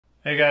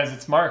Hey guys,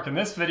 it's Mark. In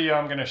this video,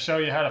 I'm going to show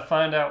you how to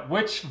find out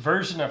which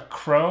version of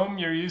Chrome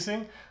you're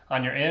using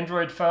on your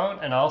Android phone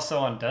and also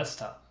on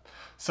desktop.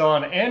 So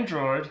on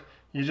Android,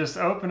 you just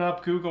open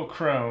up Google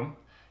Chrome,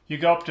 you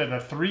go up to the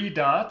three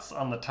dots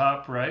on the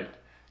top right,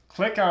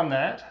 click on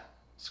that,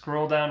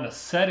 scroll down to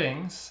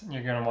Settings,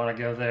 you're going to want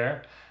to go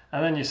there,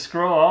 and then you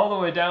scroll all the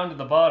way down to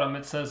the bottom.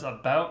 It says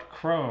About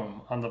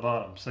Chrome on the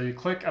bottom. So you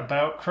click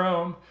About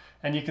Chrome,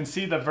 and you can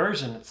see the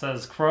version. It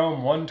says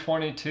Chrome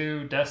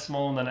 122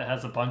 decimal, and then it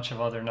has a bunch of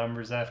other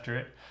numbers after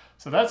it.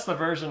 So that's the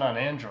version on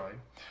Android.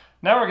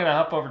 Now we're going to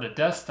hop over to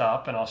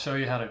desktop, and I'll show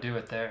you how to do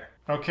it there.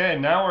 Okay,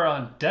 now we're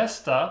on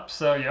desktop.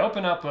 So you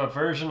open up a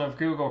version of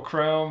Google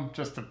Chrome,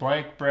 just a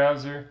blank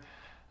browser.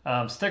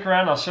 Stick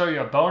around, I'll show you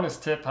a bonus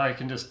tip how you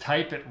can just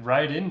type it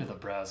right into the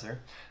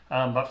browser.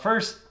 But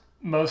first,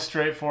 most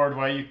straightforward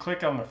way, you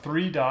click on the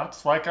three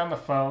dots, like on the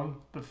phone,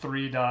 the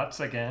three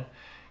dots again.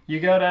 You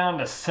go down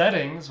to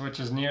Settings, which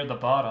is near the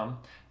bottom,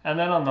 and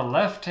then on the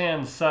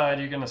left-hand side,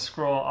 you're going to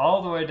scroll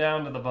all the way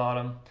down to the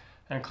bottom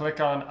and click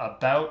on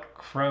About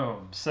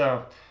Chrome.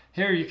 So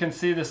here you can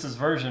see this is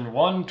version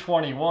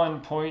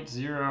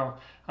 121.0,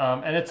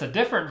 and it's a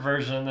different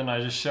version than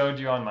I just showed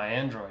you on my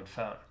Android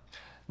phone.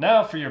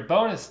 Now for your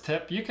bonus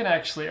tip, you can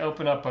actually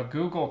open up a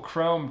Google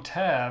Chrome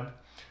tab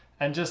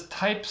and just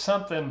type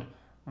something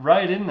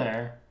right in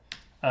there,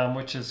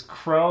 which is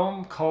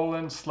Chrome : /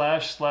 version /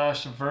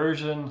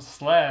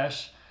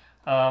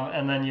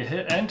 and then you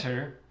hit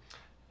enter,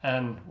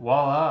 and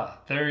voila,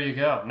 there you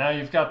go. Now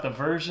you've got the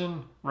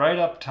version right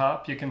up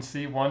top. You can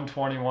see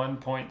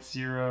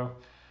 121.0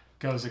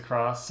 goes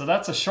across. So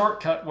that's a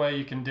shortcut way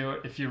you can do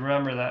it. If you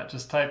remember that,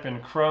 just type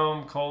in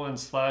Chrome : /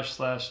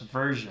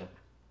 version.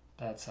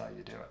 That's how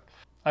you do it.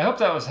 I hope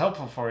that was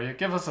helpful for you.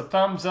 Give us a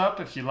thumbs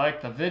up if you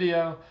liked the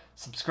video,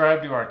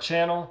 subscribe to our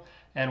channel,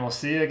 and we'll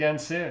see you again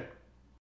soon.